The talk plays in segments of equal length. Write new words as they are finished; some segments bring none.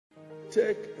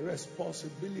take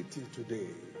responsibility today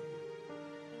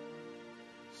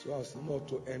so as not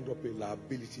to end up a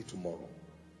liability tomorrow.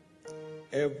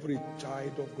 Every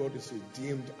child of God is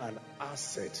redeemed an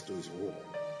asset to his world.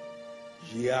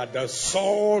 Ye are the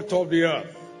salt of the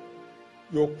earth.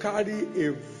 You carry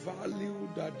a value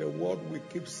that the world will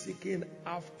keep seeking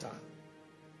after.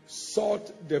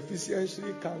 Salt deficiency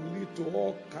can lead to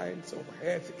all kinds of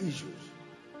health issues.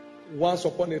 Once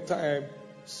upon a time,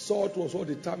 salt was what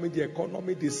determined the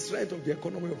economy, the strength of the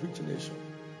economy of each nation.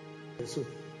 And so,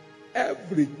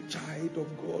 every child of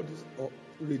God is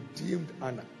redeemed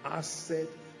an asset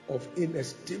of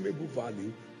inestimable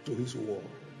value to his world.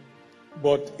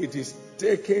 But it is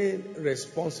taking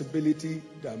responsibility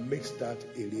that makes that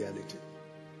a reality.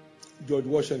 George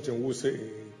Washington would say,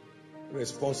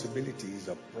 responsibility is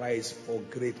a price for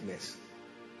greatness.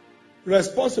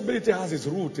 Responsibility has its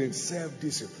root in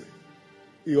self-discipline.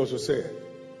 He also said,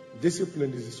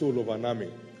 discipline is the soul of an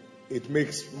army. It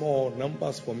makes small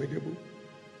numbers formidable.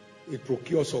 It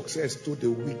procures success to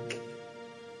the weak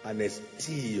and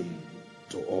esteem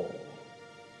to all.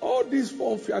 All these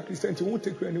form fear Christianity won't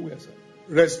take you anywhere, sir.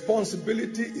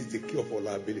 Responsibility is the cure for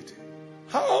liability.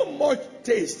 How much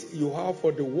taste you have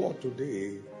for the world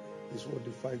today is what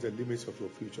defines the limits of your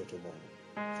future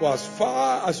tomorrow. For as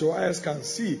far as your eyes can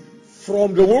see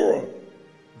from the world,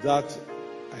 that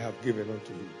I have given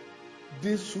unto you.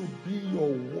 This should be your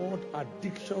word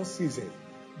addiction season.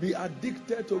 Be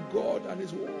addicted to God and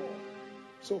His word.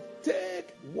 So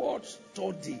take word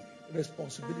study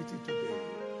responsibility today.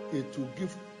 It will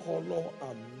give color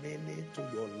and meaning to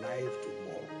your life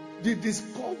tomorrow. The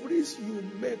discoveries you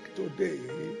make today,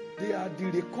 they are the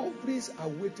recoveries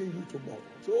awaiting you tomorrow.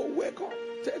 So wake up,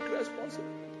 take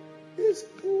responsibility. It's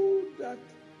good that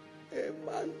a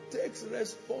man takes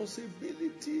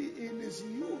responsibility in his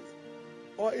youth,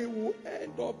 or it will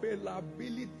end up a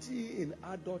liability in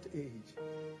adult age.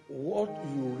 What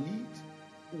you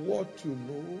read, what you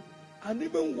know, and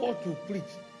even what you preach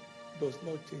does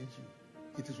not change you.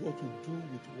 It is what you do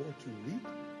with what you read,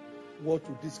 what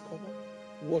you discover,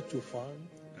 what you find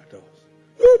that does.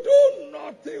 You do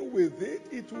nothing with it,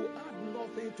 it will add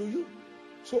nothing to you.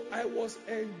 So I was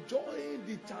enjoying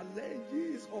the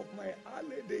challenges of my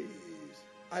early days.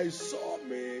 I saw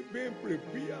me being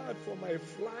prepared for my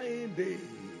flying days.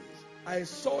 I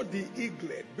saw the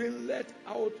eaglet being let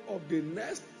out of the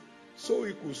nest so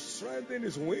he could strengthen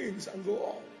his wings and go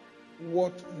on.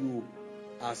 What you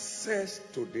assess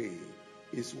today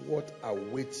is what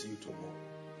awaits you tomorrow.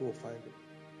 Go find it.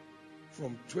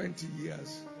 From 20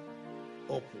 years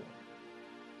upward,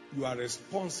 you are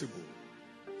responsible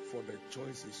for the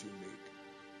choices you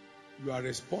make. You are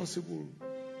responsible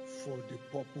for the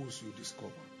purpose you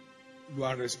discover. You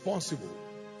are responsible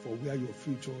for where your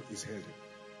future is headed.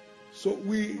 So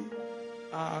we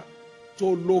are to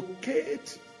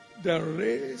locate the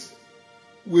race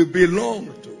we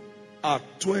belong to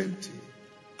at 20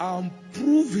 and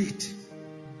prove it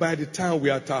by the time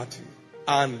we are 30,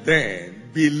 and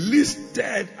then be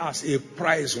listed as a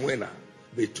prize winner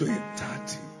between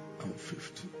 30 and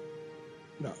 50.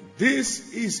 Now,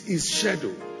 this is his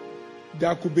schedule.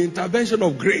 There could be intervention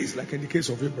of grace, like in the case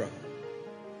of Abraham.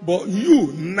 But you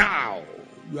now,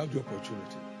 you have the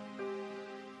opportunity.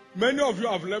 Many of you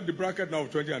have left the bracket now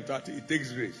of 20 and 30. It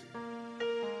takes grace.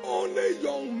 Only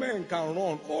young men can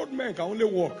run. Old men can only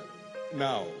walk.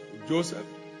 Now, Joseph,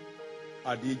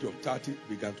 at the age of 30,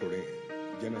 began to reign.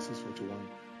 Genesis 41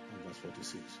 and verse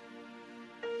 46.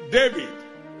 David,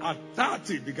 at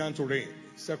 30, began to reign.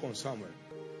 2 Samuel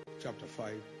chapter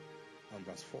 5 and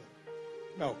verse 4.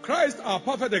 Now, Christ, our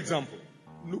perfect example.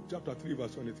 Luke chapter 3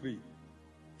 verse 23.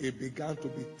 He began to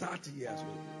be 30 years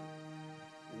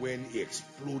old when he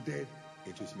exploded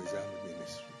into his messianic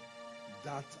ministry.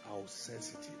 That's how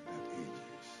sensitive that age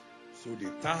is. So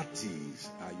the 30s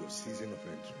are your season of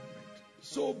enjoyment.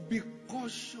 So be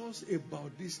cautious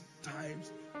about these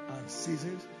times and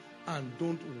seasons, and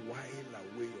don't while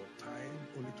away your time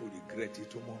only to regret it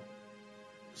tomorrow.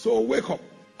 So wake up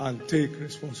and take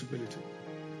responsibility.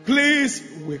 Please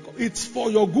wake up. It's for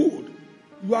your good.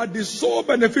 You are the sole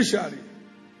beneficiary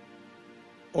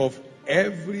of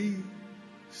every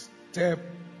step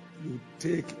you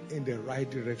take in the right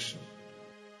direction.